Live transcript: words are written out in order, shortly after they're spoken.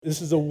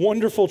This is a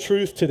wonderful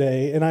truth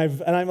today, and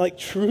I'm like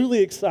truly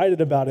excited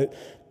about it,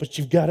 but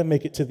you've got to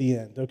make it to the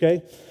end,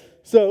 okay?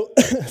 So,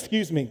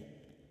 excuse me.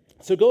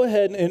 So go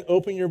ahead and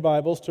open your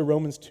Bibles to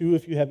Romans 2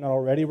 if you have not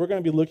already. We're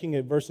going to be looking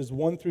at verses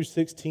 1 through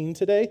 16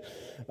 today.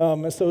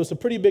 So it's a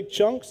pretty big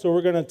chunk, so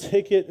we're going to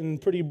take it in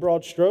pretty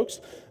broad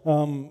strokes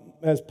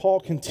as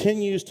Paul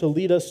continues to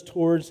lead us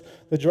towards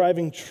the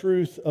driving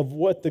truth of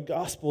what the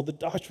gospel, the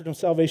doctrine of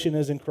salvation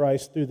is in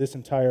Christ through this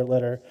entire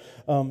letter.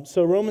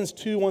 So Romans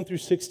 2, 1 through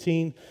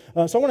 16.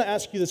 So I want to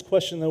ask you this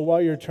question, though,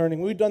 while you're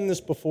turning. We've done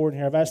this before in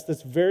here. I've asked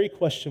this very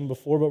question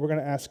before, but we're going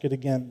to ask it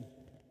again.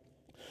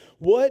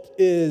 What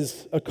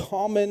is a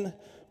common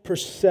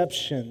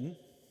perception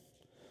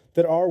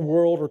that our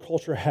world or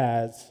culture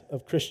has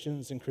of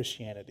Christians and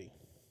Christianity?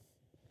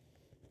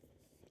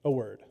 A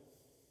word.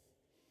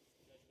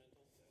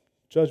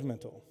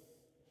 Judgmental.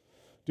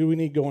 Do we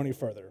need to go any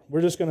further?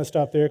 We're just going to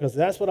stop there because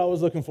that's what I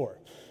was looking for.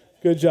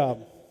 Good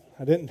job.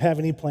 I didn't have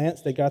any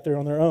plants. They got there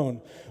on their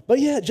own. But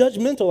yeah,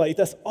 judgmental, like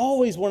that's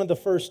always one of the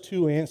first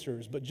two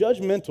answers. But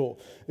judgmental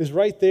is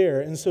right there.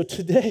 And so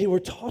today we're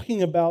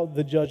talking about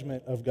the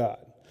judgment of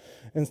God.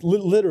 And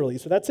literally,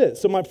 so that's it.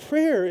 So my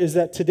prayer is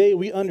that today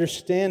we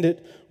understand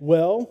it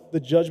well, the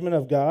judgment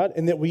of God,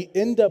 and that we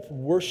end up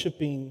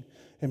worshiping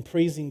and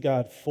praising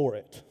God for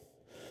it.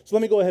 So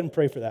let me go ahead and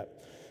pray for that.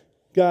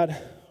 God,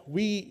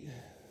 we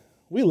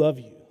love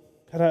you.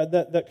 God,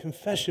 that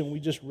confession we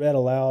just read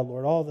aloud,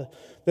 Lord, all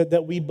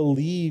that we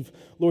believe,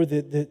 Lord,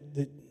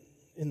 that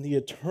in the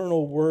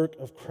eternal work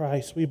of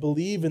Christ. We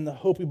believe in the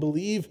hope. We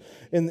believe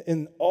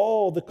in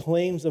all the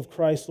claims of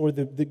Christ, Lord,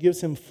 that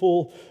gives him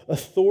full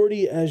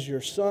authority as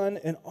your son,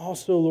 and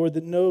also, Lord,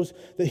 that knows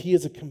that he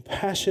is a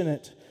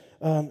compassionate,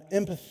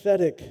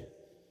 empathetic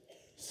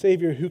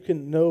Savior who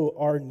can know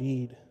our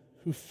need,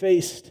 who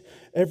faced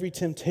every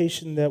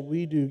temptation that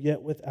we do,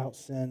 yet without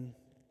sin.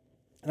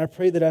 And I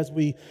pray that as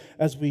we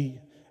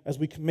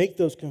make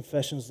those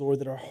confessions, Lord,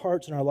 that our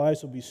hearts and our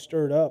lives will be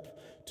stirred up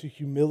to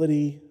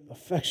humility,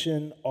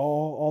 affection,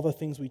 all the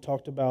things we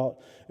talked about.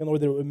 And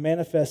Lord, that it would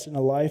manifest in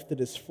a life that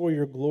is for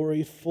your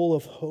glory, full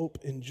of hope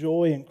and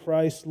joy in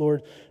Christ,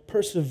 Lord,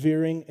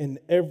 persevering in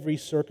every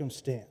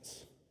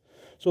circumstance.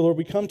 So Lord,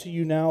 we come to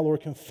you now,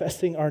 Lord,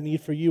 confessing our need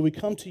for you. We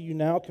come to you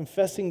now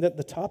confessing that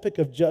the topic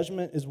of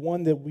judgment is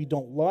one that we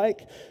don't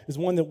like, is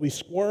one that we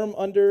squirm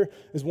under,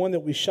 is one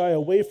that we shy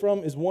away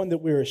from, is one that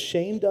we're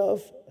ashamed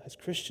of as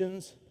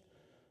Christians.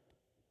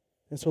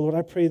 And so, Lord,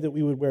 I pray that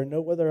we would wear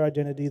no other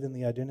identity than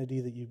the identity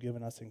that you've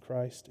given us in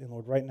Christ. And,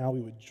 Lord, right now we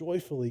would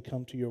joyfully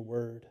come to your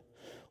word.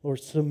 Lord,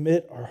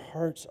 submit our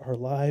hearts, our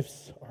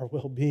lives, our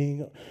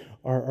well-being,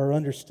 our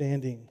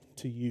understanding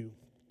to you.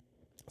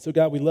 So,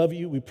 God, we love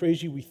you. We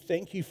praise you. We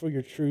thank you for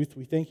your truth.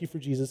 We thank you for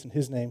Jesus in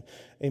his name.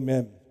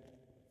 Amen.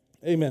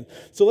 Amen.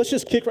 So let's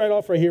just kick right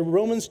off right here.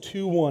 Romans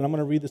 2:1. I'm going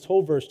to read this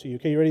whole verse to you.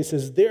 Okay, you ready? It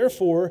says,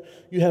 "Therefore,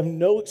 you have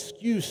no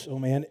excuse, O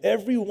man,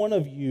 every one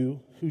of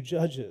you who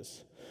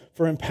judges.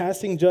 For in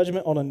passing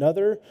judgment on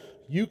another,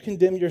 you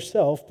condemn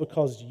yourself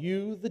because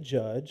you, the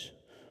judge,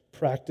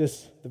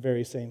 practice the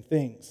very same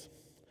things."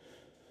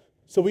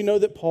 So we know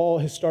that Paul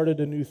has started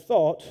a new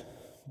thought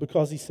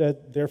because he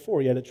said,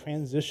 therefore. He had a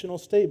transitional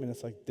statement.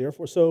 It's like,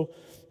 therefore. So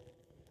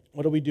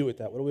what do we do with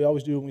that? What do we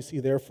always do when we see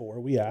therefore?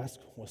 We ask,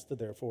 what's the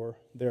therefore?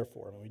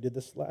 Therefore. I mean, we did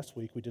this last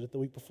week. We did it the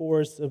week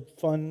before. It's a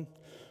fun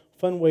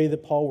way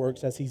that Paul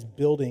works as he's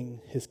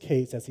building his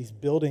case, as he's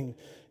building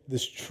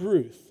this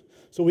truth.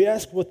 So we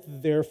ask what the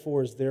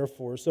therefore is there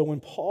for. So when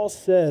Paul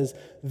says,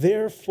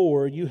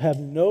 therefore, you have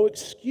no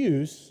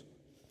excuse,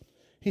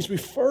 he's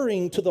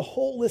referring to the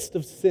whole list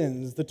of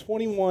sins, the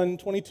 21,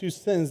 22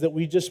 sins that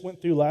we just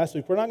went through last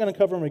week. We're not going to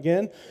cover them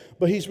again,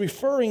 but he's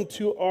referring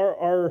to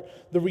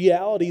the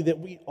reality that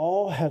we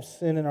all have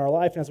sin in our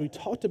life. And as we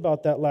talked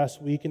about that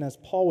last week, and as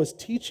Paul was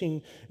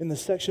teaching in the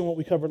section what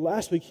we covered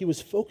last week, he was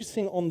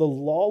focusing on the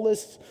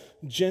lawless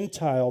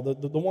Gentile,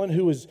 the one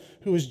who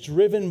was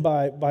driven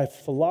by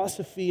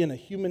philosophy and a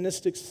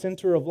humanistic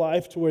center of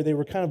life, to where they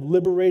were kind of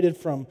liberated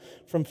from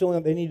feeling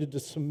that they needed to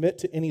submit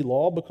to any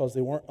law because they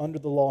weren't under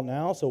the law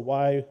now. So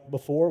why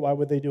before? Why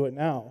would they do it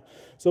now?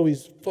 So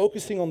he's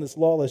focusing on this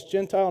lawless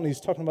Gentile, and he's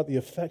talking about the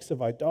effects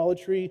of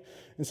idolatry.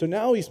 And so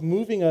now he's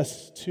moving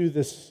us to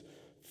this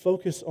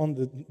focus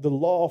on the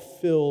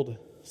law-filled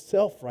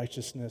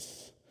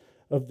self-righteousness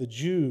of the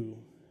Jew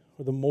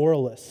or the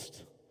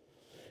moralist.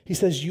 He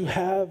says, you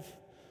have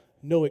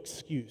no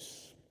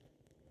excuse.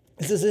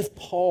 It's as if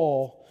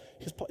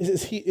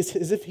it's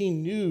as if he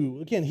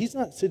knew. Again, he's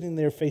not sitting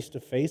there face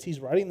to face. He's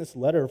writing this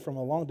letter from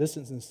a long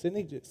distance and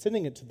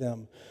sending it to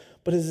them.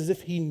 But it's as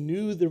if he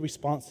knew the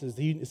responses.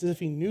 It's as if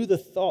he knew the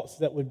thoughts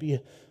that would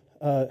be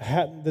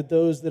that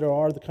those that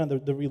are the kind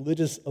of the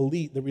religious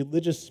elite, the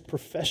religious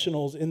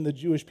professionals in the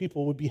Jewish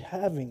people would be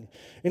having.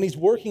 And he's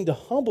working to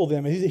humble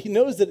them. And he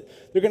knows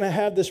that they're going to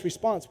have this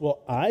response.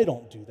 Well, I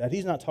don't do that.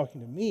 He's not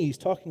talking to me. He's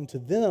talking to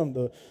them,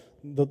 the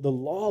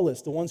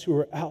lawless, the ones who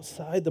are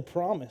outside the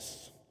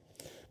promise.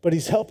 But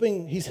he's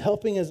helping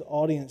his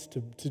audience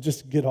to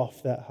just get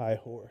off that high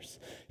horse.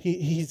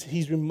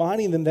 He's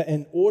reminding them that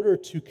in order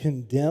to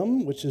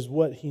condemn, which is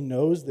what he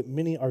knows that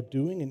many are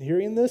doing and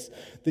hearing this,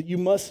 that you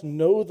must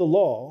know the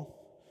law.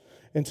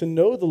 And to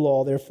know the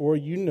law, therefore,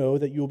 you know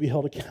that you will be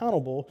held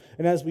accountable.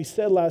 And as we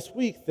said last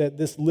week, that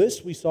this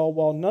list we saw,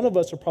 while none of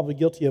us are probably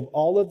guilty of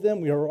all of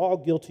them, we are all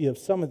guilty of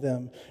some of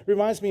them. It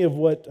reminds me of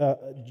what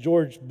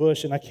George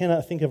Bush, and I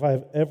cannot think if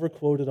I've ever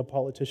quoted a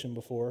politician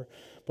before,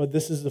 but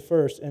this is the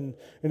first, and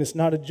it's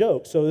not a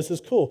joke, so this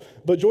is cool.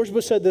 But George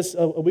Bush said this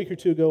a week or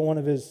two ago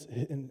in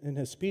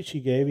his speech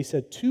he gave. He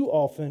said, "Too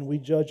often we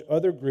judge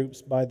other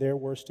groups by their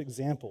worst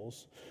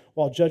examples,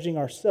 while judging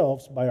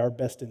ourselves by our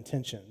best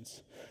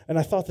intentions." And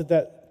I thought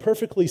that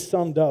perfectly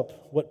summed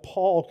up what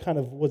Paul kind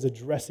of was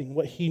addressing,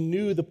 what he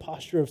knew the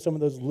posture of some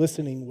of those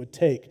listening would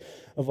take,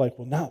 of like,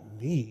 well, not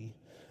me.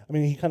 I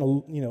mean, he kind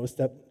of,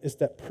 it's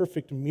that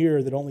perfect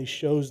mirror that only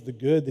shows the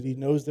good that he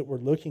knows that we're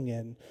looking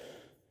in.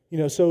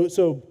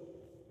 So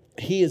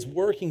he is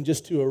working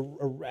just to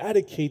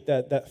eradicate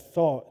that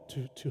thought,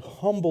 to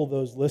humble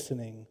those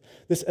listening.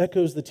 This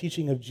echoes the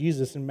teaching of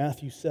Jesus in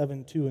Matthew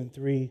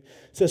 7:2-3. It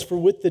says, "For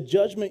with the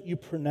judgment you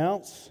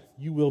pronounce,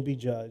 you will be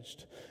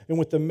judged. And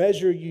with the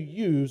measure you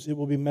use, it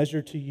will be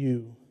measured to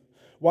you.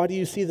 Why do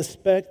you see the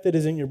speck that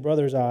is in your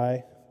brother's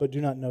eye, but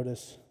do not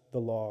notice the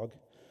log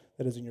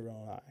that is in your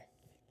own eye?"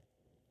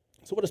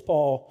 So what is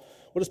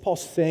Paul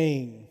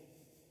saying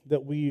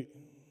that we,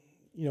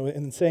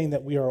 in saying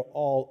that we are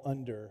all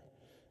under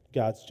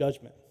God's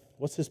judgment?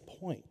 What's his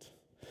point?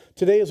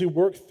 Today, as we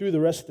work through the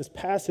rest of this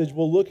passage,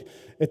 we'll look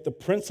at the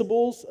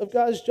principles of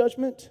God's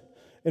judgment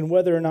and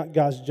whether or not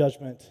God's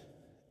judgment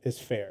is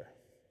fair.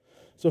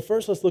 So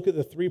first, let's look at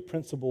the three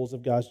principles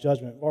of God's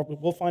judgment.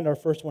 We'll find our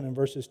first one in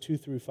verses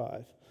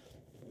 2-5.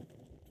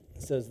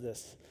 It says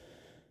this.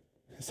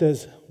 It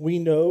says, "We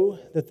know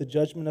that the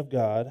judgment of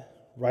God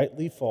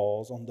rightly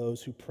falls on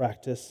those who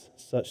practice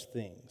such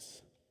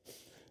things.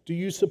 Do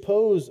you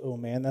suppose, O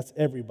man," that's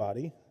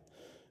everybody,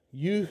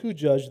 "you who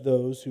judge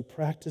those who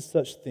practice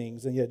such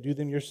things and yet do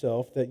them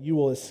yourself, that you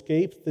will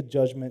escape the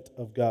judgment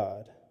of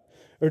God?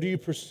 Or do you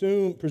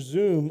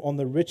presume on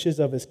the riches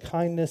of his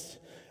kindness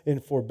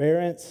and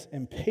forbearance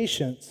and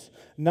patience,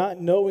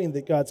 not knowing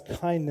that God's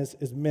kindness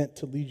is meant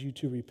to lead you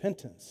to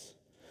repentance?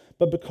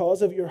 But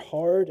because of your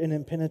hard and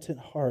impenitent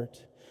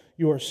heart,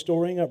 you are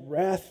storing up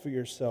wrath for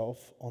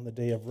yourself on the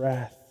day of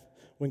wrath,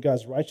 when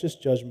God's righteous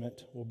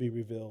judgment will be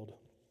revealed."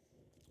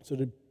 So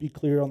to be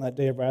clear, on that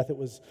day of wrath, it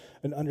was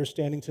an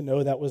understanding to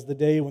know that was the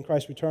day when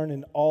Christ returned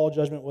and all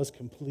judgment was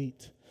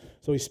complete.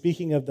 So he's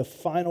speaking of the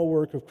final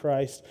work of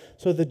Christ.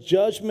 So the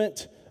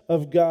judgment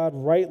of God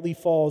rightly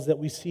falls that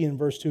we see in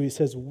verse 2. He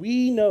says,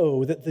 "We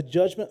know that the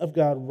judgment of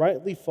God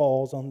rightly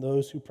falls on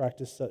those who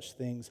practice such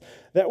things."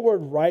 That word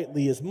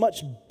rightly is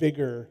much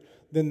bigger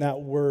than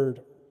that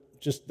word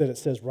just that it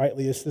says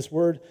rightly. It's this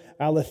word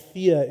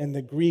aletheia in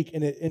the Greek,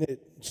 and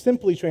it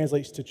simply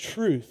translates to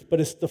truth,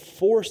 but it's the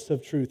force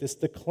of truth. It's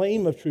the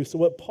claim of truth. So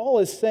what Paul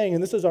is saying,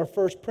 and this is our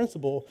first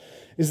principle,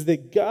 is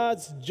that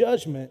God's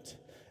judgment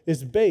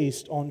is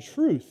based on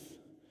truth.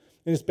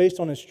 And it's based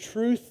on his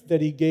truth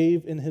that he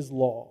gave in his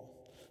law.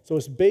 So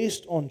it's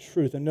based on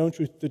truth, a known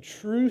truth, the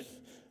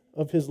truth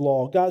of his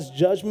law. God's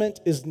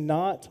judgment is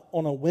not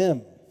on a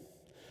whim.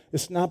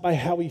 It's not by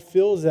how he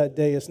feels that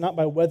day. It's not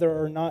by whether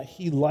or not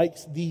he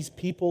likes these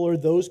people or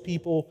those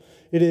people.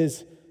 It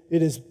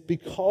is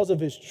because of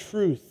his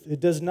truth. It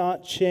does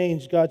not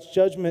change. God's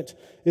judgment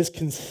is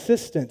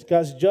consistent.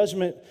 God's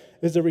judgment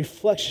is a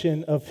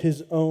reflection of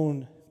his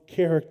own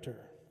character.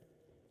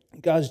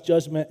 God's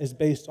judgment is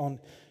based on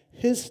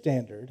his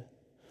standard,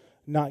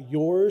 not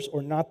yours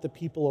or not the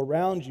people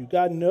around you.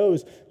 God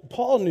knows.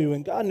 Paul knew,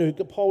 and God knew.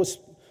 Paul was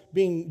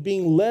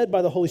being led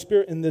by the Holy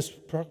Spirit in this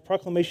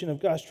proclamation of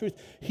God's truth.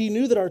 He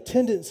knew that our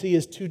tendency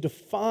is to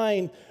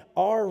define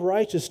our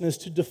righteousness,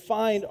 to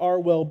define our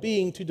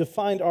well-being, to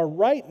define our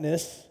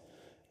rightness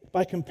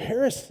by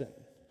comparison.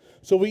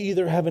 So we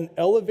either have an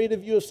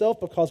elevated view of self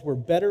because we're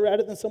better at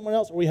it than someone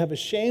else, or we have a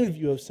shamed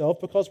view of self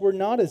because we're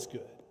not as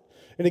good.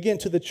 And again,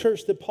 to the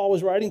church that Paul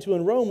was writing to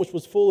in Rome, which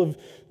was full of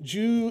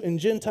Jew and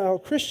Gentile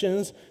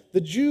Christians, the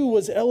Jew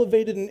was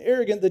elevated and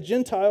arrogant. The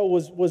Gentile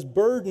was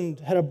burdened,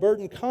 had a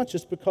burdened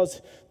conscience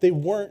because they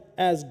weren't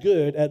as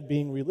good at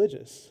being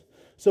religious.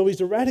 So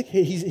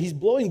he's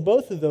blowing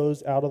both of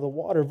those out of the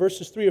water.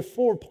 Verses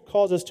 3-4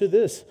 calls us to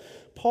this.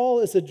 Paul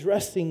is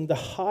addressing the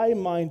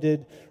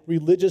high-minded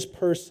religious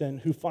person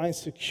who finds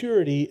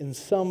security in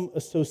some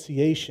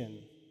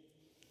association,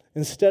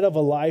 instead of a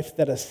life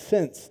that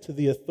assents to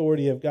the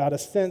authority of God,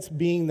 assents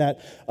being that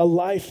a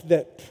life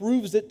that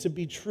proves it to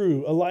be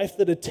true, a life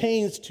that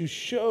attains to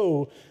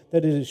show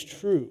that it is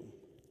true.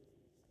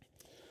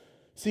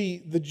 See,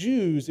 the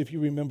Jews, if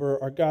you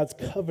remember, are God's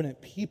covenant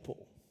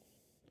people.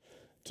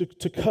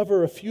 To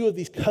cover a few of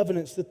these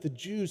covenants that the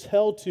Jews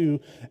held to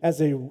as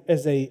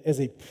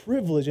a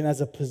privilege and as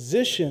a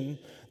position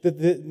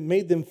that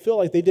made them feel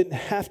like they didn't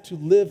have to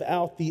live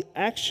out the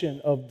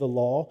action of the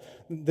law.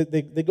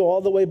 They go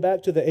all the way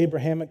back to the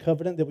Abrahamic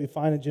covenant that we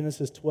find in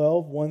Genesis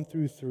 12,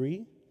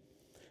 1-3.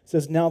 It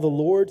says, "Now the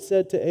Lord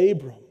said to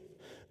Abram,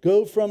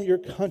 go from your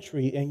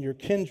country and your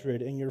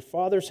kindred and your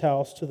father's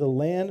house to the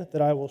land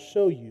that I will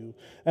show you,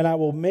 and I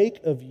will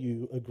make of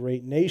you a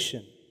great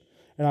nation.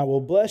 And I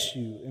will bless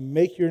you and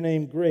make your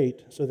name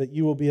great so that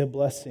you will be a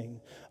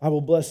blessing. I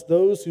will bless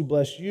those who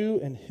bless you,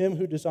 and him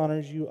who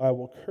dishonors you I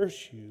will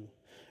curse you.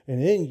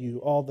 And in you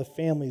all the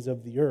families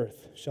of the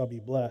earth shall be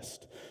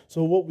blessed."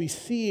 So what we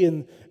see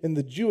in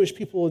the Jewish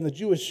people, in the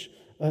Jewish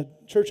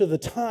church of the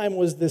time,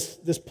 was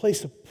this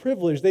place of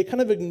privilege. They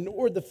kind of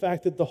ignored the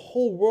fact that the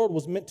whole world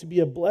was meant to be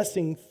a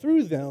blessing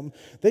through them.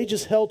 They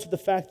just held to the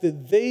fact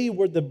that they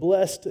were the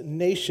blessed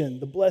nation,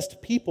 the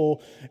blessed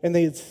people, and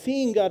they had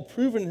seen God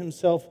proven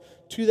himself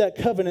to that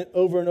covenant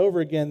over and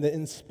over again, that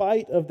in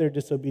spite of their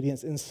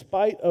disobedience, in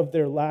spite of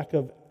their lack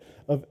of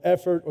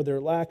effort or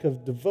their lack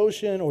of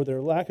devotion or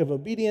their lack of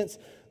obedience,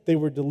 they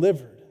were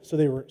delivered. So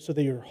they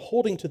were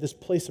holding to this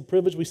place of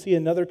privilege. We see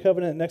another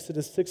covenant in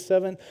Exodus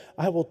 6:7.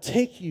 "I will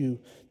take you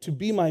to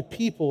be my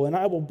people, and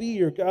I will be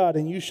your God,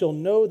 and you shall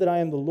know that I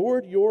am the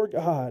Lord your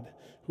God,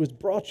 who has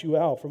brought you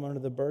out from under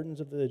the burdens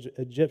of the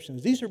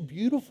Egyptians." These are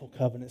beautiful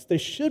covenants. They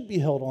should be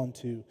held on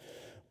to.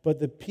 But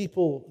the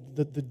people,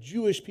 the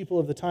Jewish people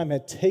of the time,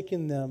 had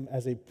taken them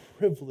as a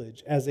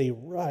privilege, as a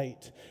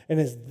right, and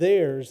as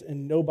theirs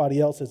and nobody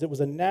else's. It was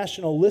a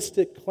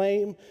nationalistic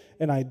claim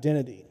and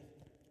identity.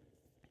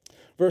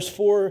 Verse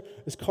 4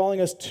 is calling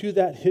us to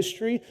that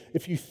history.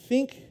 If you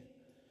think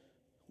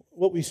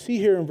what we see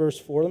here in verse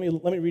 4, let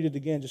me read it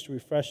again just to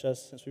refresh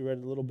us, since we read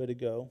it a little bit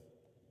ago.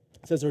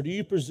 It says, "Or do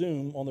you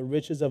presume on the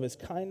riches of his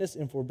kindness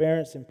and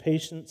forbearance and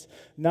patience,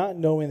 not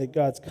knowing that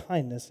God's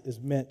kindness is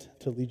meant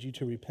to lead you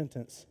to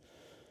repentance?"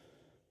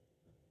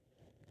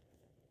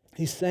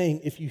 He's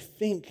saying, if you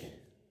think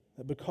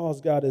that because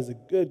God is a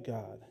good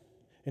God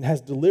and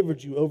has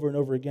delivered you over and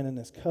over again in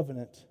this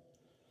covenant,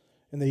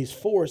 and that he's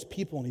for his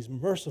people, and he's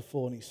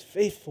merciful, and he's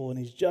faithful, and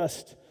he's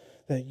just,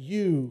 that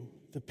you,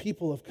 the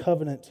people of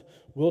covenant,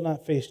 will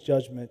not face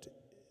judgment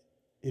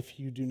if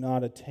you do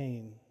not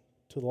attain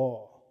to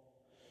law.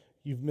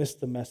 You've missed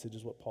the message,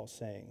 is what Paul's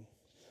saying.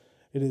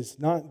 It is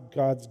not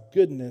God's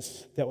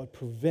goodness that would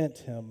prevent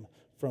him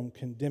from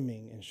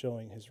condemning and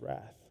showing his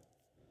wrath.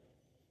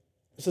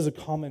 This is a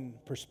common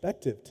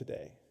perspective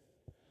today.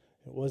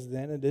 It was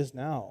then, it is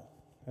now.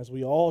 As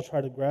we all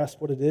try to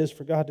grasp what it is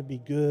for God to be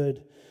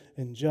good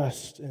and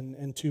just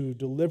and to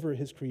deliver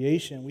his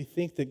creation, we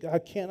think that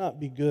God cannot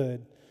be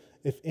good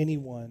if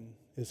anyone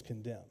is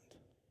condemned.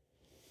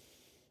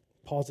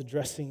 Paul's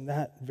addressing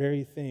that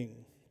very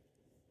thing.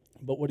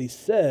 But what he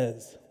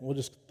says, we'll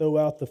just throw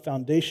out the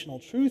foundational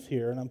truth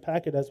here and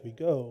unpack it as we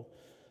go.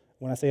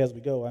 When I say as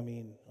we go, I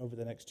mean over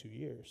the next 2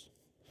 years.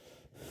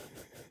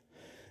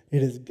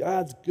 It is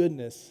God's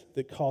goodness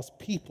that calls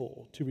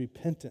people to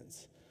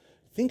repentance.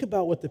 Think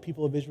about what the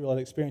people of Israel had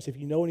experienced. If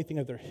you know anything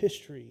of their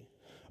history,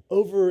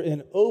 over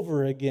and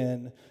over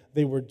again,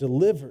 they were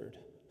delivered.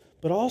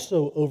 But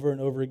also over and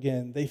over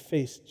again, they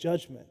faced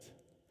judgment.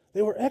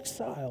 They were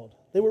exiled.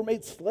 They were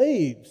made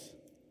slaves.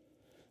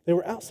 They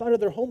were outside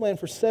of their homeland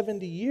for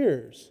 70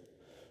 years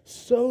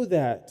so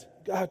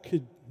that God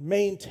could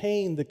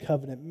maintain the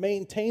covenant,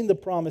 maintain the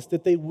promise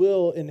that they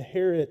will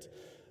inherit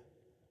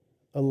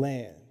a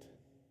land.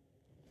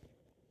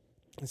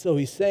 And so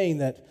he's saying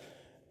that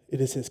it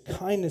is his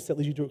kindness that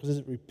leads you to it, because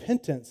it is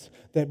repentance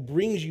that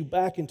brings you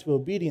back into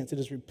obedience. It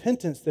is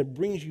repentance that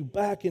brings you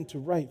back into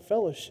right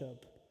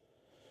fellowship.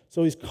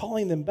 So he's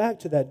calling them back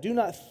to that. Do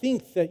not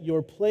think that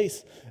your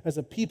place as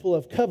a people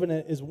of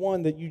covenant is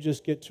one that you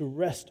just get to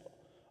rest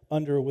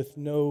under with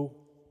no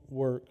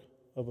work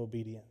of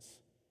obedience.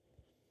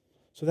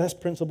 So that's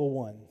principle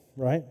 1,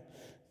 right?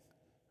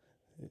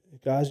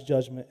 God's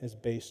judgment is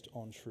based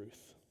on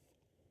truth.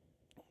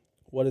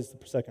 What is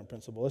the second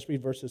principle? Let's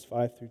read verses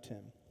 5 through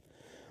 10.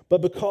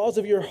 "But because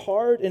of your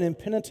hard and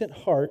impenitent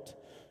heart,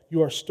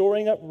 you are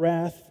storing up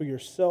wrath for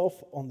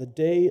yourself on the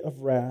day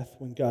of wrath,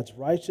 when God's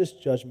righteous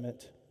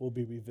judgment will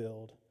be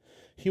revealed.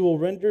 He will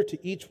render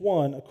to each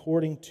one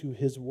according to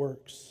his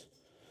works.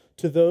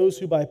 To those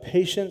who by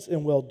patience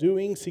and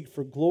well-doing seek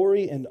for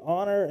glory and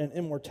honor and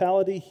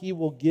immortality, he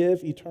will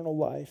give eternal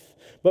life.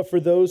 But for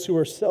those who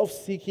are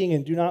self-seeking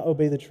and do not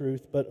obey the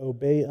truth, but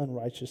obey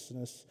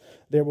unrighteousness,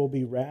 there will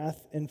be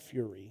wrath and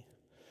fury.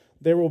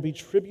 There will be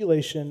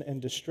tribulation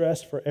and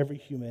distress for every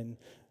human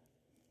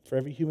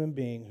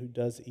being who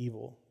does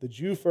evil, the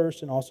Jew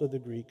first and also the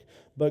Greek,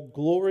 but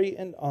glory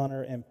and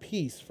honor and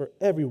peace for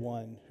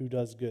everyone who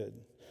does good,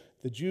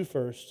 the Jew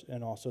first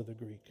and also the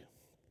Greek."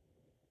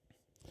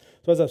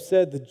 So as I've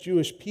said, the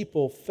Jewish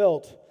people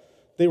felt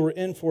they were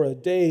in for a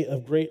day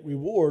of great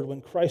reward when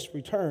Christ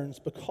returns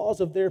because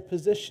of their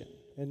position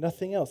and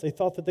nothing else. They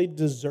thought that they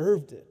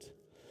deserved it.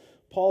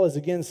 Paul is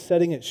again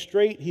setting it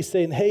straight. He's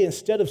saying, hey,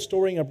 instead of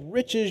storing up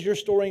riches, you're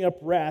storing up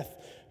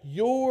wrath.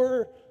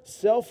 Your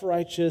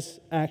self-righteous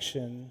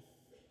action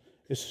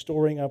is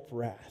storing up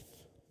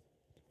wrath.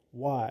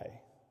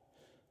 Why?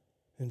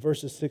 In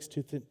verses 6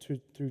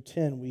 through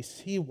 10, we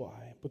see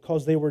why.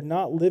 Because they were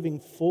not living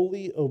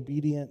fully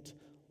obedient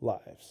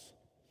lives.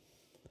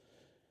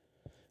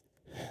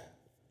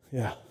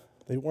 Yeah,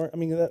 They weren't, I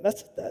mean,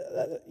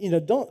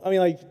 don't, I mean,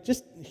 like,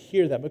 just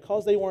hear that.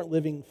 Because they weren't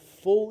living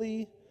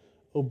fully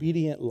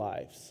obedient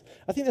lives.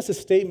 I think that's a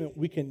statement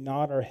we can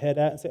nod our head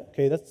at and say,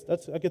 okay,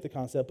 that's I get the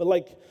concept. But,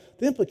 like,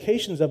 the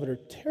implications of it are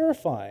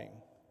terrifying.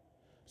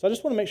 So I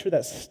just want to make sure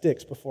that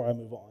sticks before I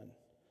move on.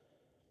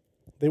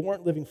 They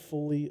weren't living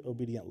fully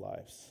obedient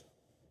lives.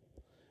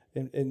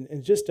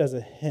 And just as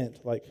a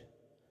hint, like,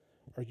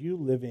 are you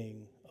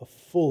living a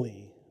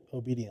fully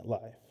obedient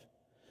life?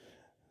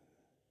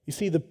 You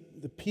see, the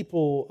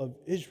people of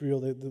Israel,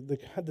 they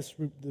had this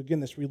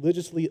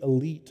religiously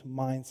elite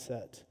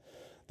mindset.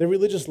 Their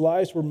religious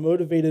lives were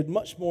motivated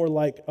much more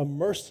like a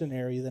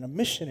mercenary than a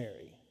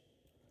missionary.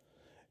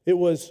 It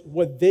was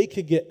what they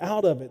could get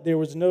out of it. There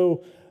was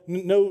no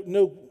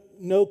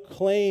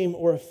claim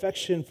or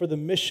affection for the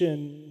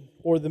mission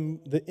or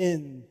the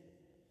end,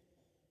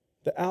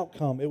 the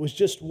outcome. It was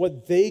just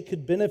what they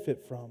could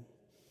benefit from.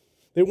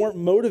 They weren't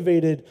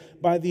motivated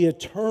by the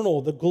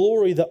eternal, the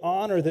glory, the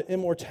honor, the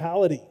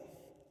immortality.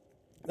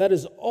 That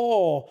is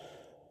all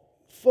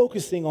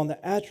focusing on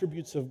the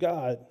attributes of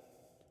God.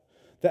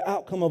 The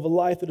outcome of a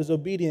life that is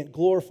obedient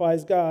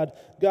glorifies God.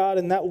 God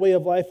in that way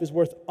of life is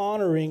worth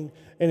honoring,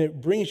 and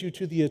it brings you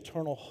to the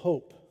eternal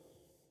hope.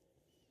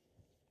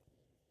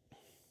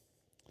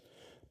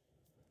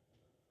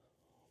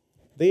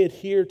 They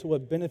adhered to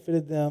what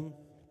benefited them,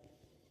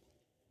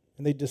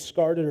 and they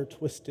discarded or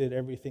twisted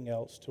everything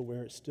else to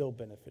where it still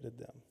benefited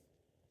them.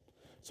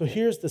 So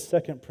here's the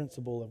second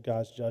principle of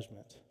God's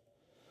judgment.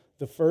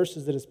 The first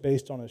is that it's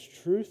based on His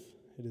truth.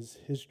 It is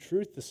His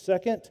truth. The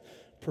second,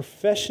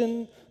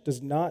 profession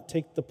does not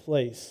take the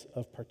place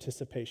of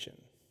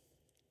participation.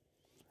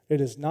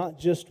 It is not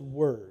just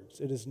words.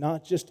 It is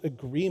not just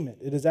agreement.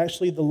 It is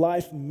actually the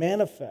life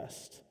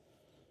manifest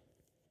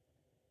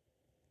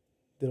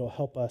that will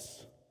help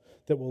us,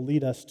 that will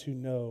lead us to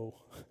know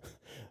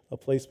a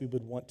place we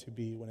would want to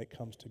be when it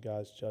comes to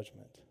God's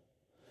judgment.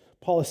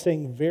 Paul is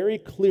saying very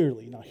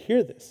clearly, now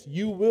hear this,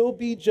 you will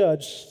be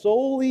judged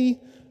solely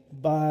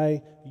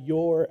by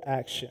your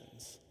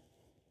actions,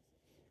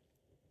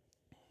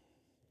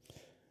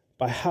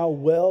 by how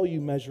well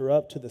you measure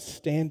up to the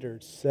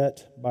standards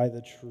set by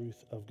the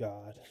truth of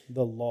God,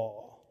 the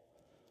law.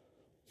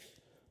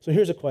 So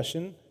here's a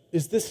question.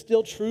 Is this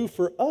still true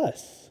for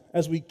us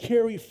as we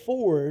carry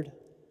forward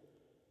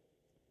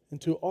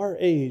into our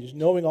age,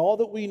 knowing all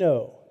that we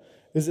know?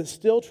 Is it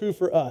still true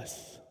for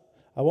us?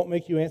 I won't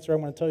make you answer.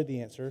 I'm going to tell you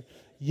the answer.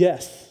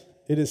 Yes,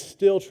 it is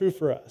still true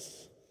for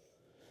us.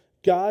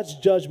 God's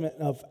judgment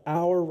of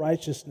our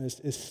righteousness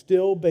is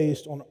still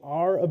based on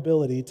our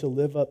ability to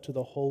live up to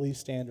the holy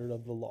standard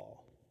of the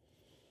law.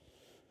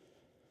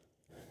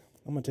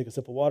 I'm going to take a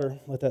sip of water,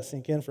 let that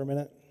sink in for a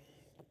minute.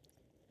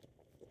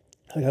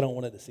 I don't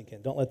want it to sink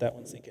in. Don't let that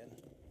one sink in.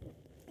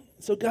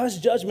 So God's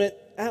judgment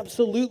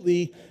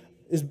absolutely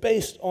is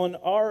based on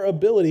our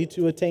ability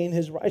to attain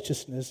His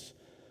righteousness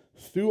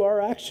through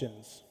our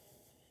actions.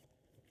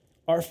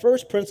 Our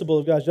first principle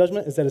of God's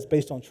judgment is that it's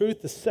based on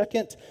truth. The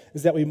second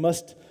is that we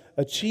must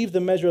achieve the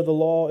measure of the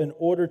law in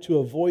order to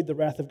avoid the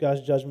wrath of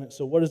God's judgment.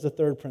 So what is the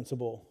third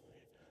principle?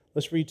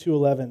 Let's read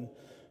 2:11.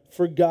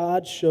 For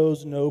God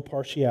shows no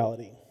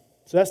partiality.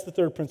 So that's the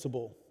third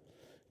principle.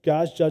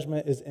 God's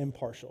judgment is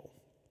impartial.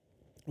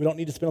 We don't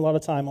need to spend a lot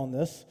of time on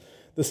this.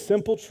 The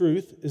simple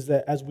truth is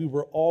that as we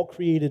were all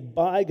created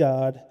by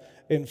God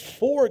and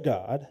for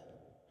God,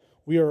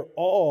 we are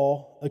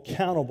all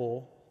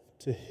accountable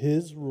to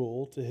His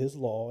rule, to His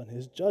law, and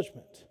His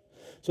judgment.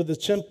 So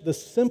the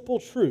simple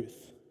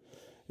truth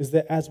is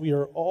that as we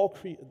are all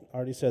created, I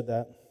already said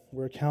that,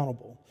 we're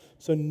accountable.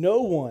 So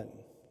no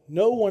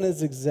one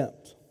is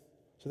exempt.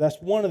 So that's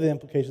one of the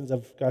implications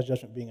of God's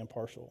judgment being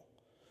impartial.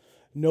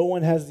 No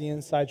one has the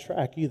inside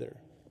track either.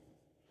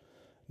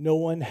 No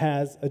one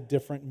has a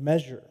different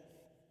measure.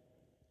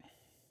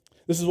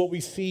 This is what we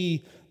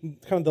see,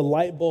 kind of the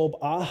light bulb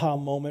aha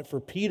moment for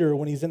Peter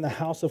when he's in the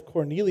house of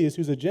Cornelius,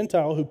 who's a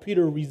Gentile, who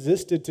Peter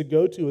resisted to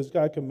go to as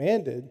God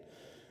commanded.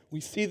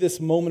 We see this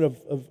moment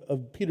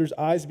of Peter's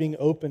eyes being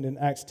opened in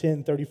Acts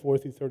 10, 34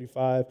 through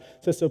 35. It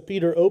says, so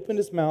Peter opened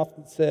his mouth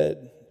and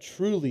said,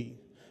 truly,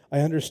 I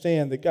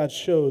understand that God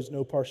shows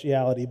no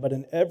partiality, but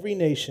in every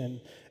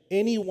nation,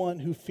 anyone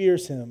who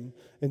fears Him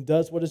and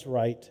does what is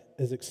right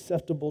is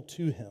acceptable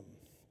to Him.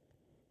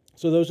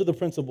 So those are the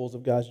principles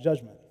of God's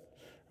judgment,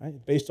 right?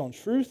 Based on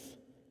truth,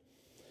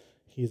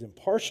 He is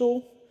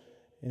impartial,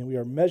 and we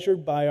are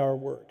measured by our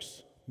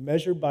works,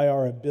 measured by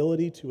our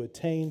ability to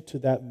attain to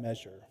that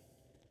measure.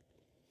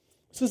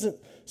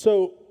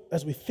 So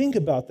as we think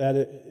about that,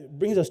 it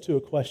brings us to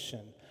a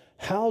question.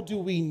 How do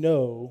we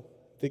know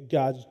that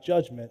God's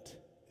judgment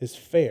is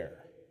fair?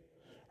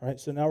 All right,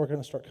 so now we're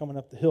going to start coming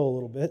up the hill a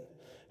little bit.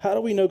 How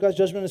do we know God's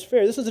judgment is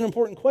fair? This is an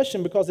important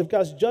question because if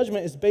God's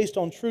judgment is based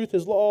on truth,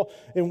 His law,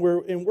 and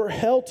we're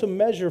held to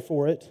measure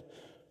for it,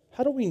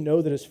 how do we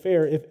know that it's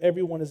fair if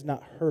everyone has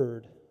not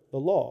heard the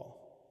law?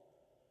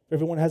 If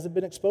everyone hasn't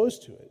been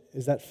exposed to it?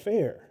 Is that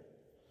fair?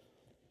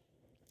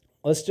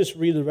 Let's just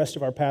read the rest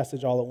of our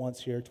passage all at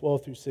once here,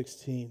 12 through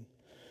 16.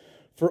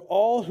 For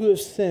all who have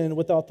sinned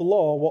without the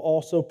law will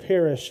also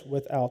perish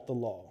without the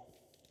law.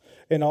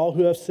 And all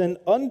who have sinned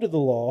under the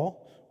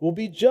law will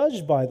be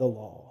judged by the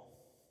law.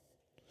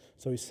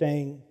 So he's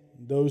saying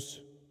those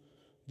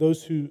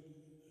who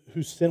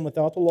sin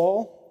without the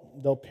law,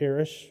 they'll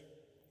perish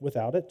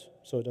without it.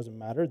 So it doesn't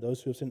matter.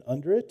 Those who have sinned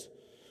under it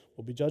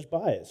will be judged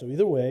by it. So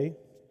either way,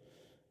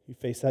 you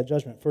face that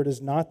judgment. For it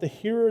is not the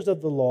hearers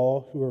of the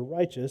law who are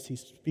righteous.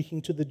 He's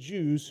speaking to the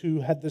Jews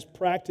who had this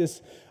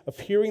practice of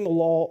hearing the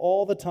law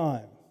all the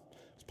time.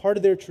 It's part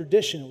of their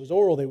tradition. It was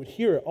oral. They would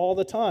hear it all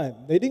the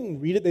time. They didn't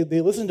read it.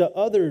 They listened to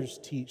others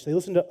teach. They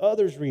listened to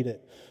others read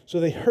it. So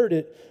they heard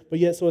it. But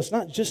yet, so it's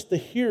not just the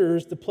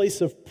hearers, the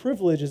place of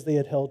privilege as they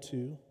had held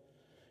to,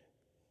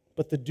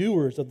 but the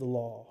doers of the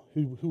law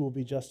who will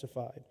be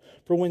justified.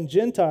 For when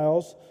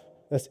Gentiles,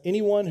 that's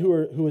anyone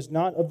who is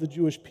not of the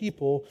Jewish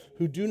people,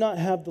 who do not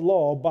have the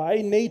law, by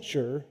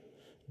nature,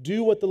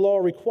 do what the law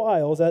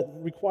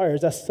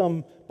requires. That's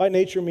some, by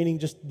nature, meaning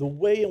just the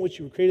way in which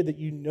you were created, that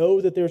you know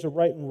that there's a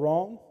right and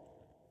wrong.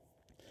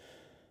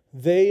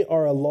 They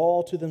are a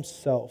law to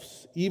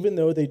themselves, even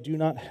though they do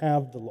not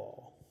have the law.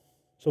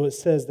 So it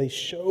says they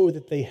show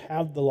that they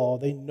have the law.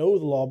 They know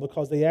the law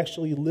because they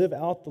actually live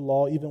out the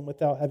law even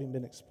without having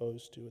been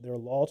exposed to it. They're a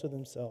law to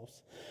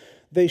themselves.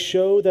 They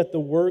show that the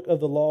work of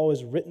the law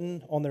is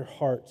written on their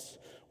hearts,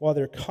 while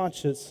their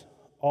conscience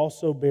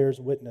also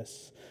bears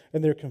witness,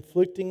 and their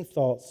conflicting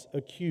thoughts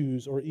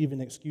accuse or even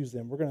excuse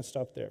them. We're going to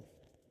stop there.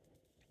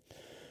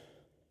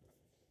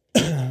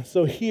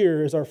 So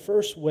here is our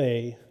first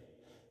way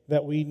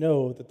that we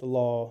know that the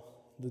law,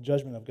 the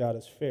judgment of God,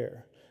 is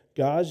fair.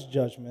 God's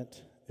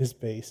judgment is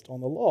based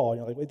on the law.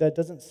 You're like, wait, that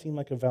doesn't seem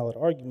like a valid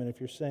argument if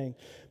you're saying,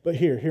 but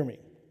hear me.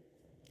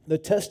 The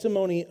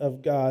testimony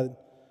of God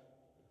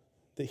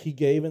that he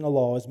gave in the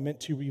law is meant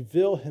to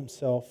reveal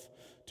himself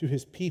to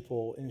his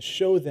people and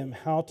show them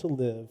how to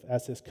live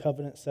as his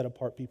covenant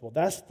set-apart people.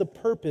 That's the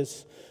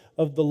purpose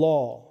of the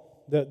law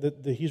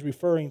that he's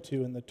referring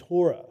to in the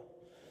Torah.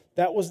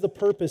 That was the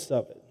purpose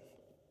of it.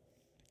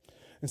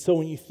 And so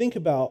when you think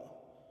about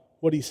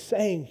what he's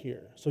saying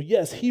here, so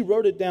yes, he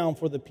wrote it down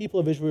for the people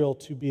of Israel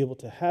to be able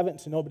to have it and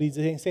to know, but he's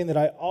saying that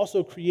I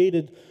also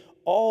created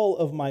all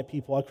of my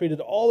people. I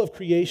created all of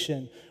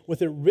creation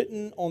with it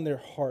written on their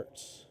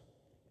hearts.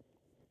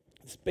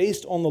 It's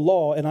based on the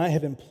law, and I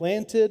have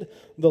implanted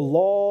the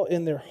law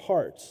in their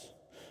hearts.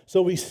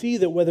 So we see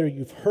that whether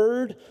you've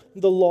heard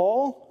the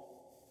law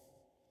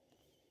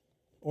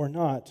or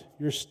not,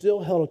 you're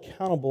still held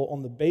accountable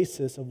on the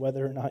basis of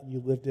whether or not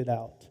you lived it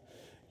out.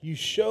 You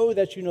show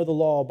that you know the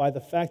law by the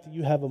fact that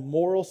you have a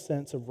moral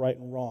sense of right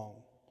and wrong.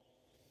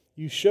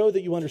 You show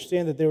that you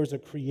understand that there is a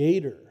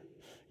creator.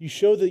 You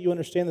show that you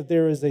understand that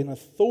there is an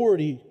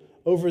authority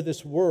over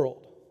this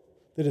world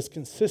that is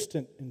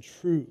consistent and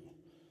true.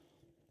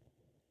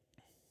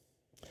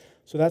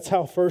 So that's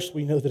how first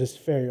we know that it's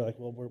fair. You're like,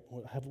 well,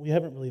 we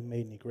haven't really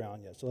made any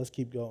ground yet, so let's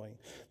keep going.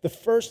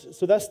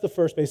 So that's the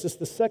first basis.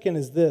 The second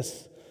is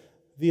this: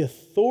 the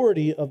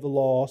authority of the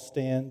law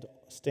stands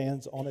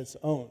on its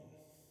own.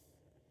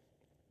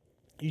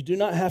 You do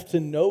not have to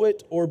know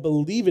it or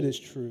believe it is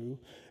true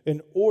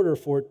in order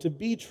for it to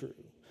be true,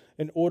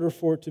 in order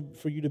for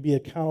you to be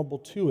accountable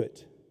to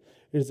it.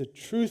 It is a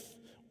truth.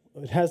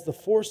 It has the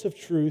force of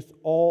truth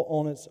all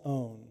on its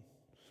own,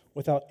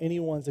 without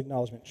anyone's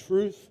acknowledgement.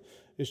 Truth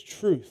is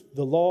truth.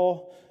 The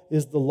law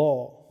is the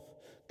law.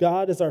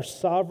 God is our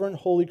sovereign,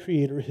 holy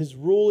creator. His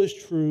rule is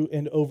true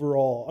and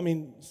overall. I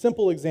mean,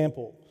 simple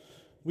example.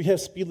 We have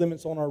speed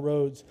limits on our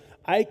roads.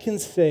 I can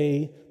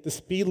say the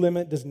speed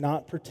limit does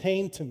not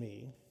pertain to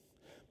me,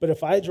 but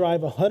if I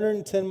drive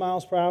 110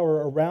 miles per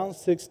hour around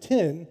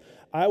 610,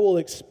 I will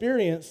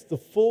experience the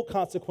full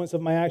consequence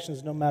of my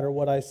actions no matter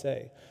what I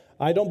say.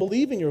 I don't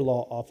believe in your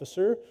law,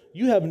 officer.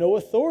 You have no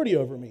authority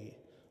over me.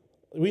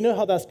 We know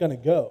how that's going to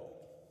go,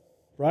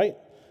 right?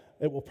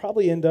 It will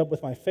probably end up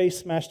with my face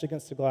smashed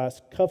against the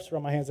glass, cuffs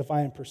around my hands if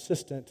I am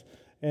persistent,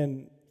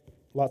 and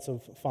lots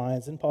of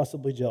fines and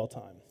possibly jail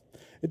time.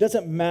 It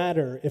doesn't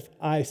matter if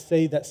I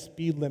say that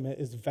speed limit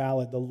is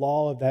valid. The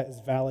law of that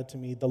is valid to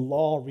me. The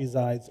law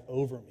resides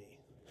over me.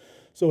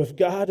 So if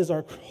God is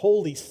our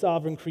holy,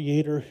 sovereign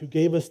creator who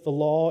gave us the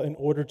law in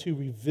order to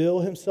reveal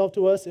himself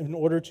to us, in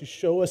order to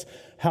show us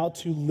how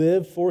to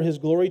live for his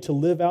glory, to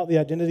live out the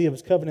identity of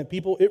his covenant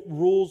people, it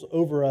rules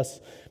over us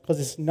because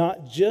it's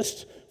not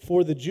just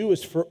for the Jew,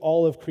 it's for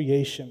all of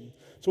creation.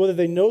 So whether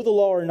they know the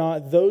law or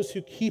not, those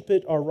who keep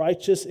it are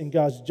righteous in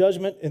God's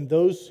judgment, and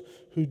those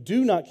who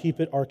do not keep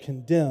it are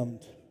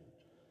condemned.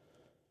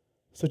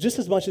 So just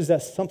as much as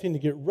that's something to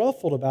get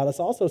ruffled about, it's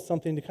also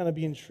something to kind of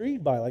be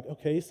intrigued by. Like,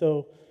 okay,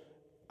 so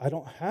I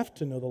don't have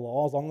to know the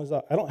law as long as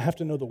I don't have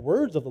to know the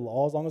words of the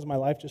law as long as my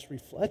life just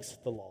reflects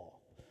the law.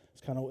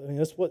 It's kind of,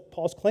 that's what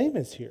Paul's claim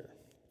is here.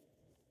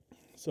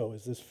 So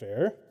is this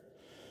fair?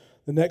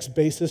 The next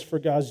basis for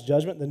God's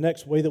judgment, the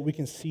next way that we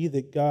can see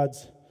that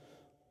God's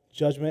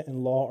judgment and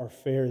law are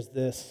fair is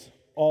this: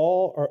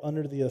 all are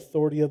under the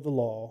authority of the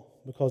law,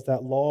 because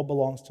that law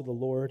belongs to the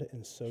Lord,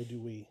 and so do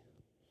we.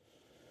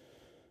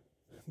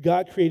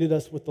 God created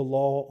us with the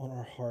law on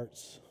our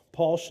hearts.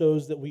 Paul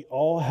shows that we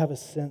all have a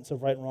sense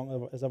of right and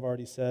wrong, as I've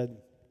already said.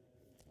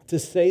 To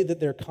say that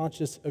their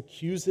conscience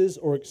accuses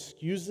or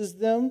excuses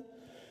them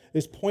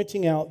is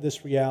pointing out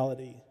this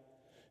reality.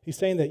 He's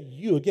saying that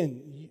you,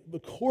 again,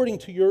 according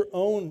to your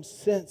own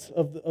sense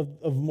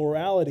of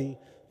morality,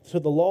 to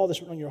the law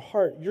that's written on your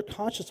heart, your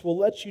conscience will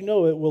let you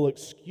know it will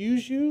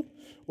excuse you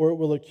or it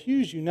will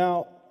accuse you.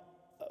 Now,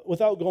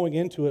 without going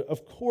into it,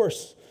 of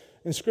course,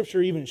 and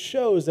Scripture even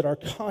shows that our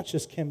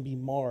conscience can be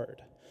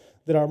marred,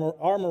 that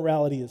our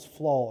morality is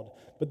flawed.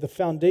 But the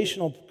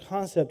foundational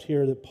concept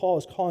here that Paul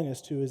is calling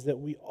us to is that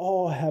we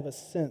all have a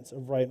sense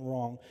of right and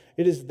wrong.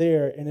 It is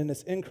there, and in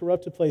this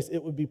incorrupted place,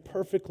 it would be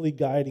perfectly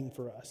guiding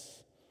for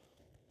us.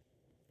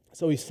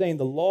 So he's saying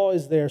the law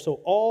is there,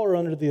 so all are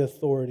under the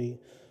authority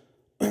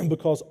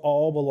because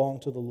all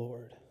belong to the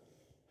Lord.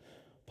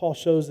 Paul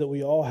shows that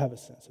we all have a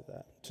sense of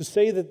that. To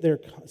say that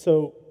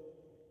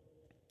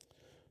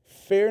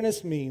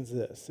fairness means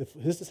this. If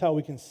this is how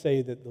we can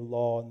say that the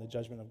law and the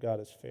judgment of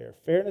God is fair.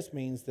 Fairness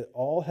means that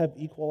all have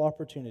equal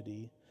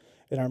opportunity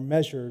and are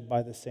measured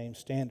by the same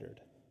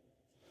standard.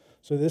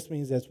 So this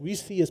means, as we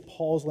see as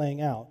Paul's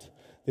laying out,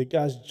 that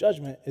God's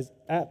judgment is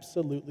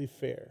absolutely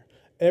fair.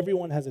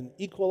 Everyone has an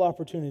equal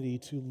opportunity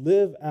to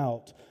live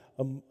out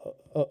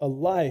a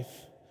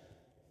life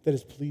that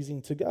is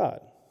pleasing to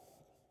God.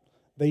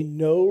 They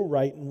know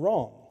right and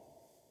wrong.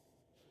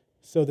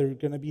 So they're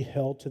going to be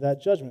held to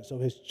that judgment. So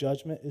his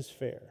judgment is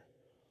fair.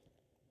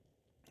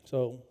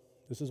 So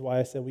this is why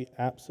I said we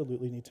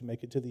absolutely need to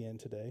make it to the end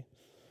today.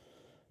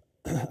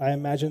 I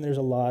imagine there's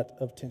a lot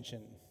of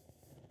tension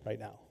right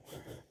now.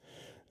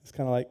 It's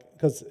kind of like,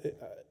 because it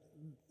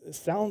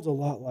sounds a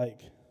lot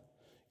like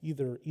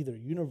either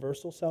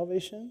universal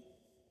salvation,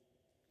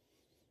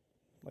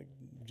 like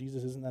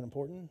Jesus isn't that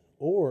important,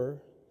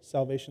 or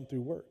salvation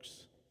through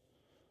works.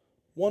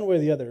 One way or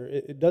the other,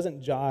 it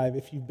doesn't jive.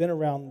 If you've been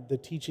around the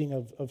teaching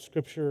of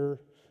Scripture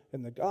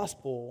and the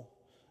gospel,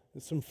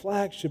 some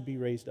flags should be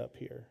raised up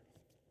here.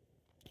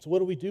 So what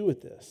do we do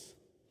with this?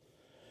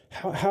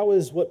 How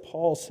is what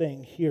Paul's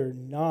saying here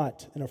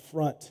not an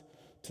affront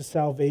to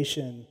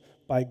salvation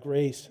by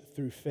grace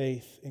through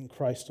faith in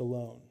Christ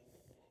alone?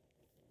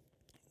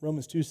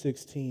 Romans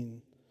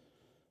 2:16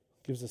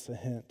 gives us a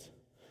hint.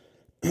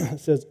 It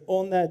says,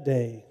 on that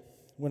day,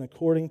 when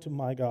according to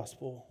my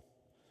gospel,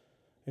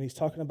 and he's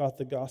talking about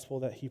the gospel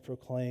that he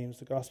proclaims,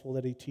 the gospel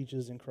that he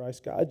teaches in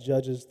Christ, God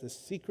judges the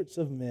secrets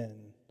of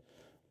men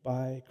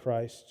by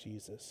Christ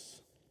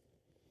Jesus.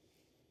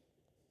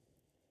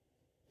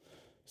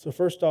 So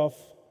first off,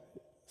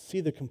 see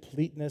the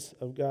completeness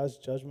of God's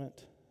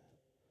judgment.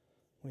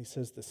 When he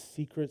says the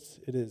secrets,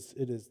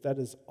 that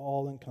is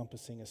all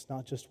encompassing. It's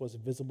not just what's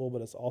visible,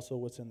 but it's also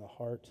what's in the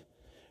heart.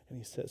 And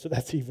he says, so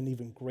that's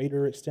even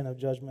greater extent of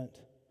judgment.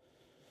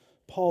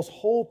 Paul's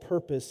whole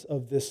purpose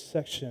of this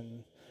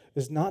section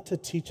is not to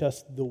teach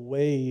us the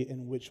way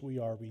in which we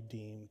are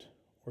redeemed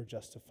or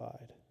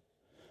justified,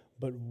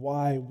 but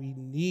why we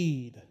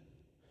need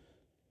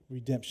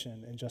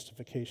redemption and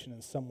justification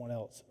in someone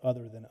else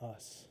other than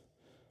us.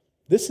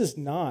 This is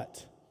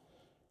not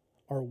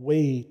our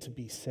way to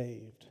be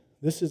saved.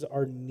 This is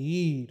our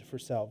need for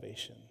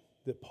salvation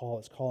that Paul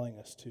is calling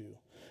us to.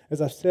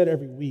 As I've said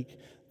every week,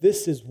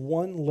 this is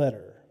one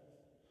letter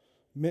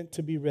meant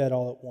to be read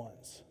all at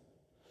once.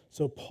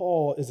 So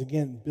Paul is,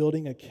 again,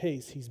 building a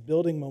case. He's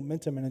building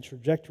momentum and a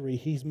trajectory.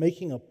 He's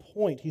making a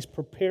point. He's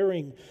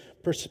preparing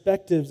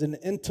perspectives and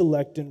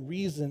intellect and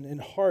reason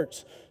and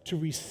hearts to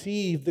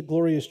receive the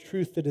glorious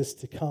truth that is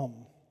to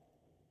come.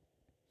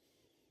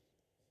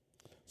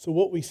 So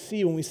what we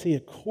see when we say,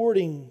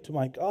 according to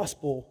my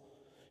gospel,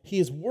 he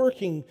is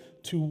working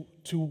to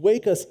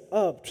wake us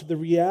up to the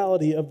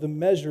reality of the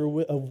measure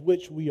of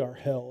which we are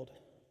held.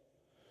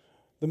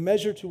 The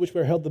measure to which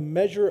we are held, the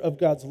measure of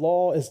God's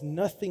law, is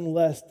nothing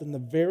less than the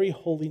very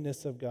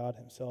holiness of God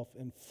himself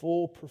in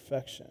full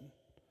perfection.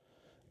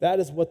 That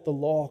is what the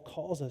law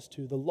calls us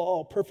to. The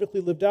law,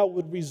 perfectly lived out,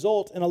 would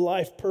result in a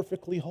life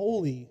perfectly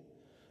holy,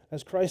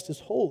 as Christ is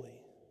holy.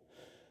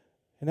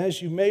 And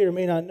as you may or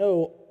may not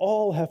know,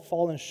 all have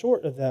fallen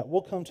short of that.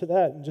 We'll come to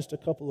that in just a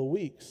couple of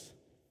weeks.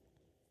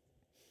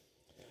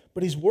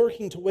 But he's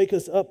working to wake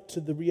us up to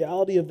the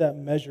reality of that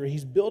measure.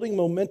 He's building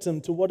momentum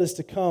to what is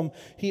to come.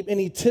 And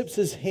he tips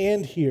his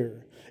hand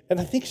here. And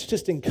I think it's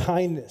just in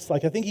kindness.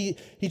 Like, I think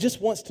he just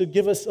wants to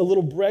give us a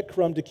little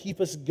breadcrumb to keep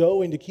us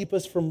going, to keep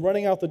us from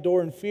running out the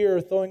door in fear,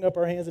 or throwing up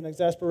our hands in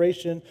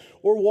exasperation,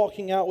 or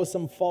walking out with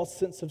some false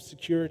sense of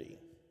security.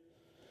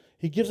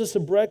 He gives us a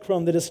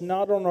breadcrumb that it's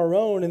not on our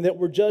own, and that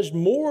we're judged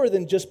more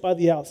than just by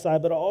the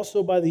outside, but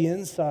also by the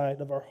inside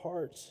of our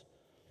hearts.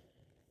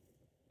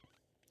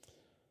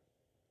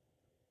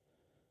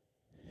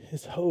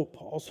 His hope,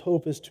 Paul's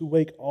hope, is to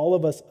wake all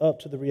of us up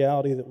to the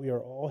reality that we are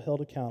all held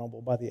accountable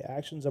by the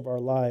actions of our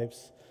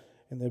lives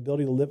and the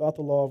ability to live out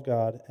the law of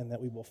God, and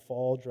that we will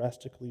fall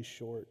drastically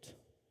short.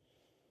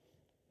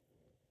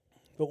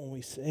 But when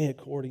we say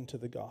according to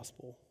the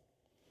gospel,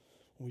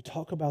 when we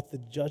talk about the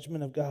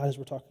judgment of God, as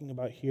we're talking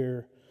about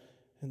here,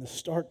 in the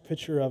stark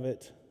picture of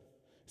it,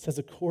 it says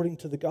according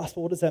to the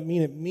gospel. What does that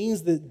mean? It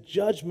means that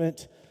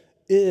judgment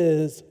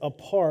is a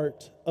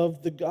part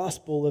of the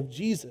gospel of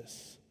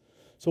Jesus.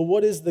 So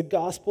what is the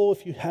gospel?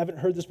 If you haven't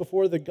heard this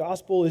before, the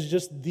gospel is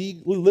just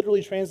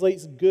literally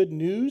translates good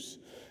news.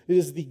 It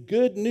is the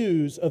good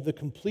news of the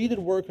completed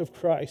work of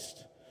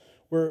Christ,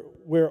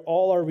 where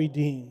all are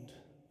redeemed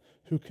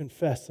who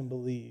confess and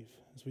believe,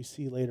 as we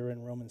see later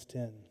in Romans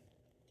 10.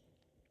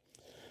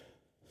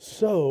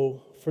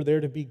 So, for there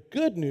to be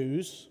good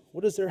news,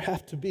 what does there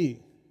have to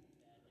be?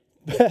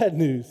 Bad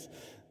news.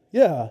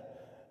 Yeah,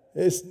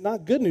 it's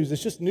not good news,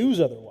 it's just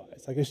news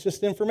otherwise. Like, it's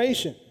just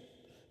information.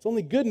 It's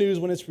only good news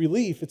when it's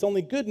relief. It's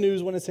only good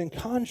news when it's in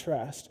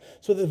contrast.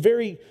 So the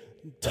very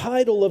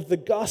title of the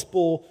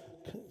gospel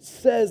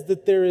says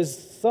that there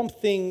is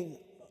something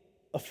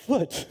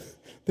afoot.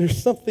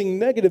 There's something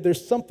negative.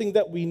 There's something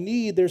that we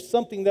need. There's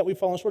something that we've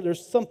fallen short.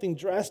 There's something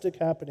drastic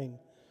happening.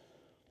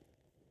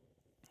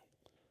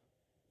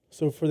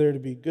 So for there to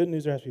be good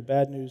news, there has to be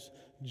bad news.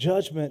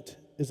 Judgment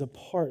is a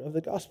part of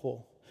the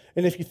gospel.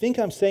 And if you think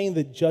I'm saying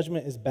that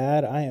judgment is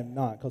bad, I am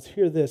not. Because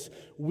hear this,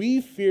 we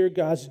fear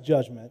God's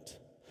judgment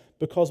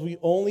because we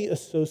only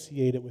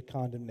associate it with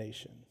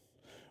condemnation.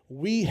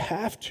 We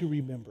have to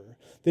remember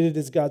that it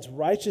is God's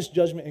righteous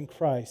judgment in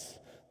Christ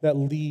that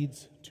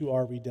leads to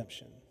our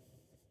redemption.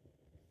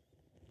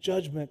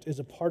 Judgment is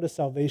a part of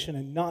salvation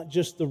and not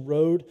just the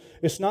road.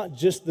 It's not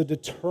just the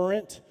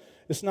deterrent.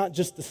 It's not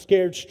just the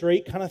scared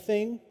straight kind of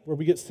thing where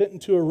we get sent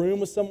into a room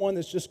with someone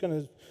that's just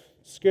going to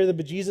scare the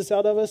bejesus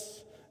out of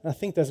us. And I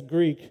think that's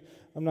Greek.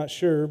 I'm not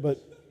sure, but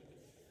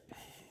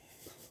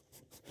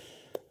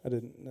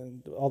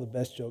all the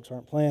best jokes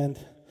aren't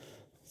planned.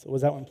 So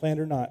was that one planned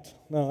or not?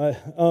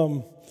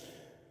 No.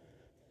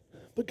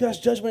 But God's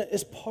judgment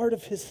is part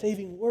of his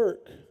saving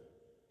work.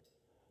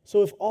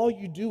 So if all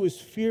you do is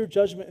fear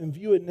judgment and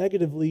view it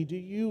negatively, do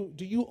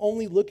you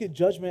only look at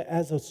judgment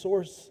as a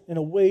source and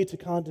a way to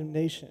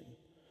condemnation?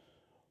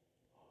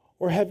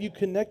 Or have you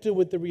connected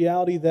with the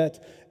reality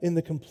that in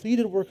the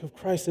completed work of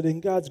Christ, that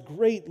in God's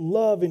great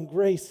love and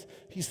grace,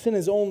 he sent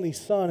his only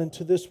Son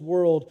into this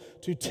world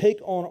to take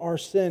on our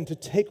sin, to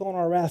take on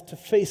our wrath, to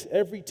face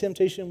every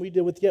temptation we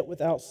did yet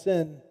without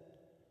sin,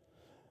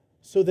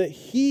 so that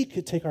he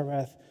could take our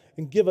wrath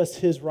and give us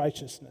his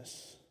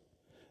righteousness.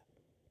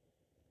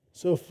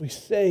 So if we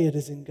say it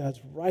is in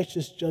God's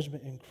righteous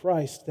judgment in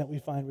Christ that we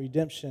find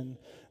redemption,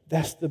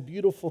 that's the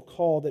beautiful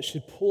call that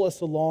should pull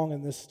us along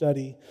in this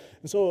study.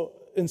 And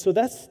so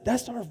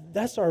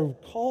that's our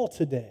call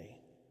today.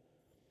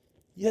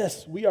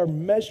 Yes, we are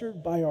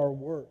measured by our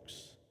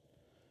works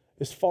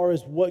as far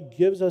as what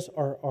gives us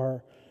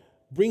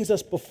brings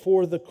us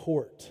before the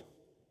court.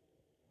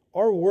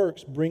 Our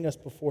works bring us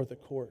before the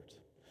court,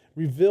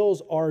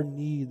 reveals our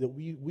need that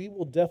we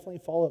will definitely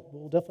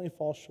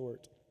fall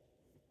short.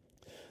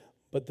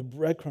 But the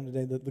breadcrumb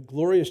today, the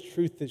glorious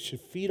truth that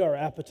should feed our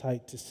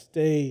appetite to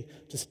stay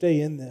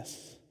in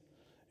this,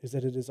 is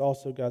that it is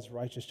also God's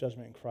righteous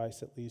judgment in Christ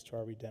that leads to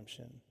our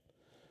redemption.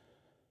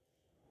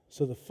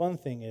 So the fun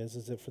thing is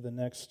that for the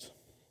next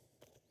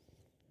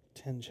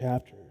 10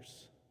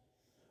 chapters,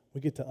 we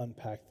get to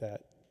unpack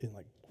that in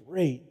like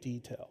great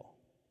detail.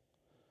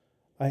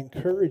 I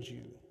encourage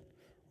you,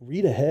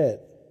 read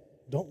ahead.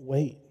 Don't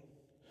wait.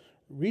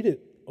 Read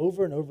it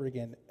over and over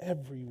again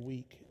every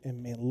week,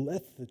 and man,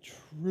 let the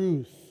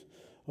truth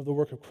of the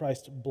work of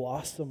Christ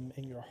blossom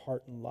in your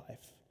heart and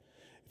life.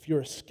 If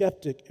you're a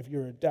skeptic, if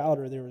you're a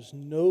doubter, there is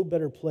no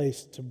better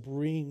place to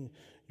bring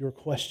your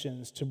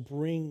questions, to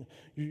bring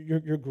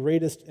your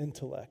greatest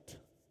intellect.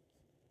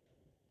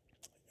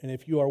 And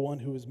if you are one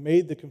who has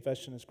made the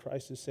confession as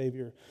Christ as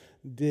Savior,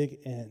 dig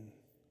in.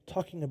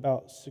 Talking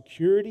about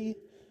security,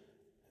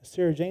 as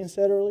Sarah Jane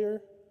said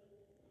earlier,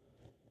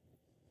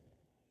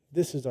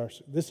 this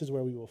is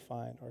where we will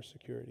find our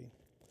security.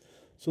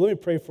 So let me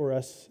pray for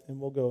us, and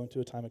we'll go into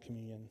a time of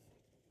communion.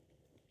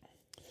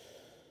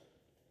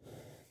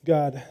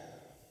 God,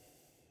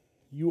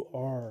 you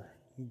are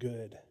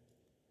good.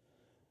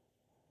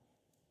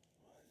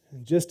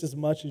 And just as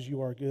much as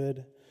you are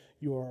good,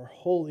 you are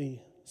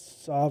holy,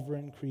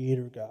 sovereign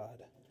creator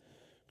God.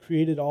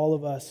 Created all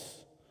of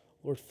us,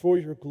 Lord, for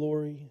your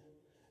glory,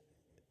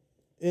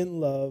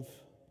 in love,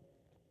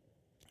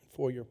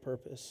 for your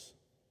purpose.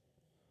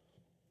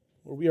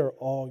 Lord, we are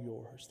all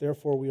yours.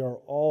 Therefore, we are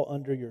all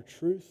under your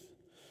truth,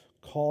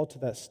 called to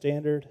that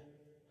standard.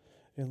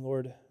 And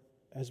Lord,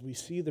 as we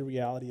see the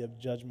reality of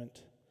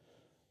judgment,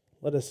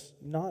 let us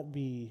not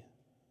be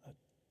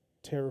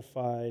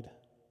terrified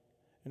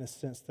in a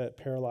sense that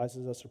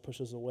paralyzes us or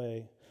pushes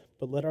away,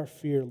 but let our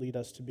fear lead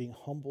us to being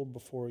humbled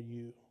before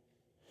you,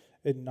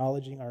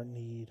 acknowledging our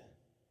need,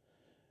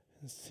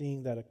 and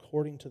seeing that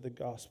according to the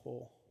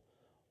gospel,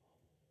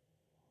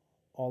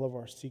 all of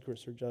our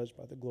secrets are judged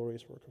by the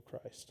glorious work of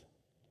Christ.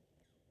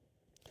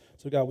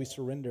 So God, we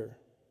surrender.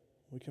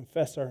 We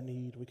confess our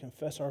need. We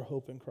confess our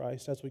hope in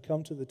Christ. As we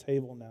come to the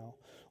table now,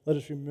 let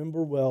us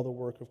remember well the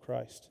work of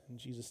Christ. In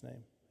Jesus'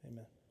 name,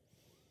 amen.